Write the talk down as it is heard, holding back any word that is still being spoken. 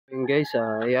guys,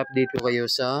 i-update ko kayo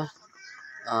sa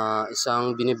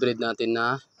isang binibreed natin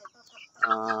na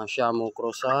Shamu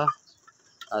Cross sa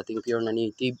ating pure na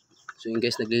native. So yun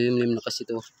guys, naglilimlim na kasi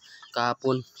to.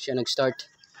 Kahapon siya nag-start,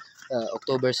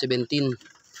 October 17.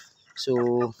 So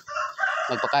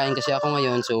nagpakain kasi ako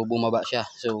ngayon, so bumaba siya.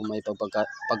 So may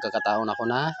pagkakataon ako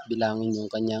na bilangin yung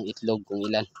kanyang itlog kung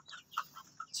ilan.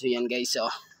 So yan guys,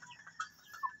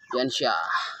 yan siya.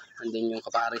 And then yung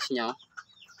kapares niya,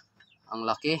 ang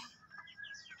laki.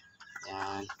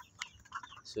 Yan.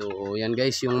 So yan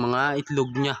guys, yung mga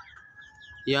itlog niya.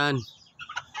 Yan.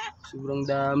 Sobrang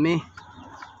dami.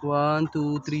 1,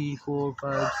 2, 3, 4, 5,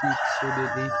 6,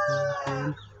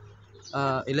 7,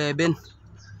 8, 9, 10,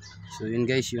 11. So yun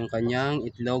guys, yung kanyang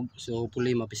itlog. So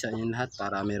hopefully mapisa niyan lahat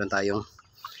para meron tayong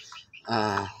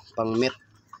pang meat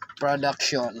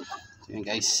production. So yun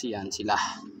guys, yan sila.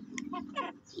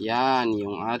 Yan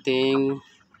yung ating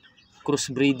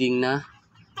crossbreeding na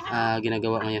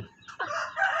ginagawa ngayon.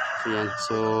 So yan.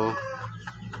 So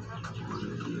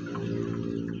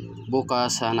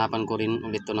bukas hanapan ko rin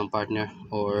ulit to ng partner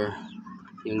or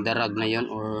yung darag na yon,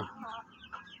 or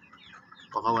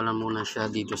pakawalan muna siya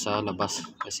dito sa labas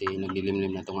kasi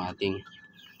naglilimlim na tong ating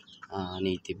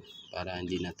native para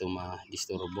hindi na to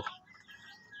ma-disturbo.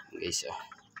 Guys,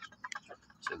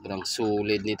 sobrang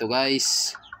solid nito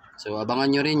guys. So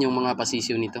abangan nyo rin yung mga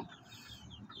pasisyo nito.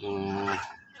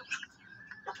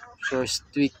 First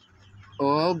week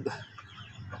of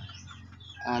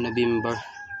November.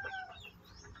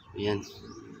 Ayan.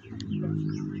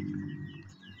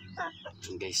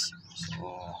 Ayan guys. So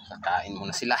kakain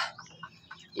muna sila.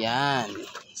 Yan.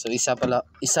 So isa pa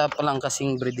lang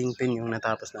kasing breeding pen yung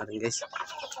natapos natin guys.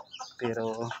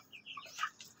 Pero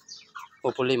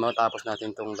hopefully matapos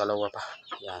natin tong dalawa pa.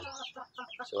 Yan.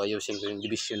 So ayusin ko yung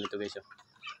division nito guys.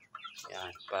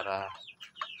 Yan, para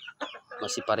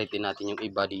masiparate natin yung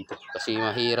iba dito. Kasi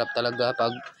mahirap talaga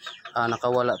pag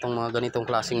nakawala tong mga ganitong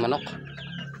klaseng manok.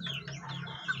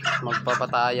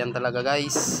 Magpapatayan talaga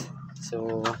guys.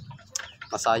 So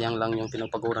masayang lang yung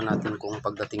pinagpaguran natin kung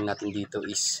pagdating natin dito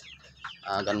is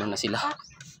ganun na sila,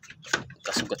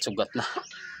 kasugat-sugat na.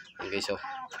 Okay, so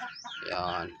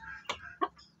yan.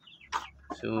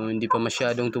 So hindi pa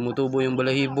masyadong tumutubo yung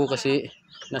balahibo kasi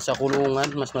nasa kulungan.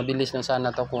 Mas mabilis lang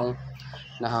sana to kung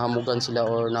nahahamugan sila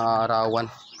or naaarawan,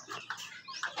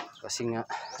 kasi nga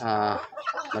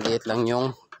maliit lang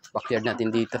yung backyard natin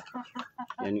dito.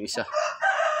 Yan yung isa.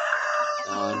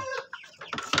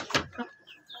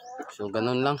 So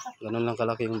ganun lang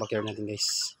kalaki yung backyard natin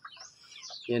guys.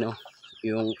 Yan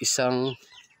yung isang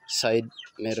side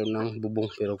meron ng bubong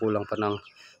pero kulang pa ng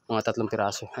mga 3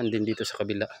 piraso. And then dito sa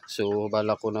kabila, so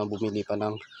bala ko na bumili pa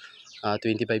ng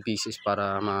 25 pieces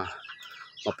para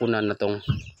mapunan na tong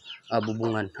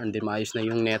bubungan. And then maayos na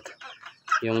yung net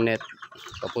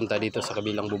papunta dito sa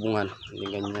kabilang bubungan. Hindi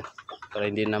ganyan, para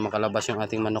hindi na makalabas yung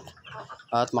ating manok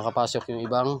at makapasok yung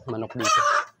ibang manok dito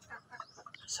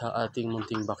sa ating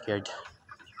munting backyard.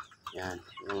 Yan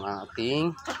yung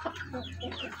ating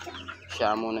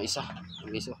Shamu na isa.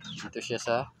 Okay, so dito siya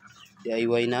sa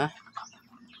DIY na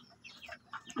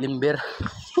limber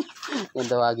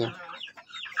yung tawagin.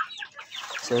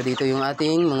 So dito yung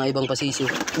ating mga ibang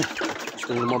pasisyo.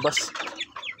 Gusto lumabas.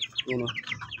 Yan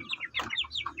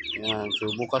Yan. So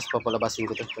bukas papalabasin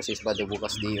ko to kasi sabado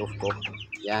bukas day off ko.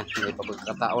 Yan, may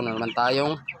pagkakataon na naman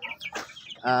tayong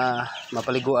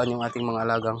mapaliguan yung ating mga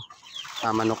alagang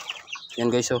manok. Yan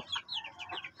guys, so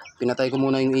pinatay ko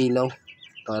muna yung ilaw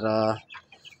para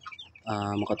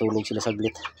makatulog sila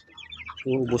saglit.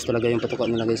 Ubus talaga yung patuka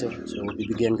nila guys. So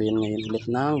bibigyan ko yan ngayon ulit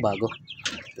ng bago.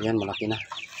 Ayan, malaki na.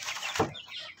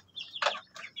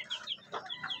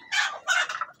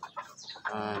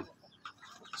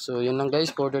 So yun lang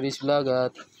guys for today's vlog,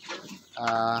 at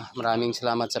maraming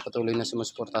salamat sa patuloy na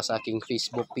sumusuporta sa aking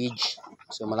Facebook page.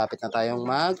 So malapit na tayong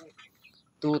mag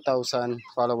 2,000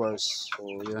 followers. So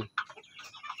yun.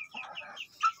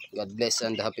 God bless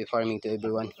and happy farming to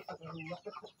everyone.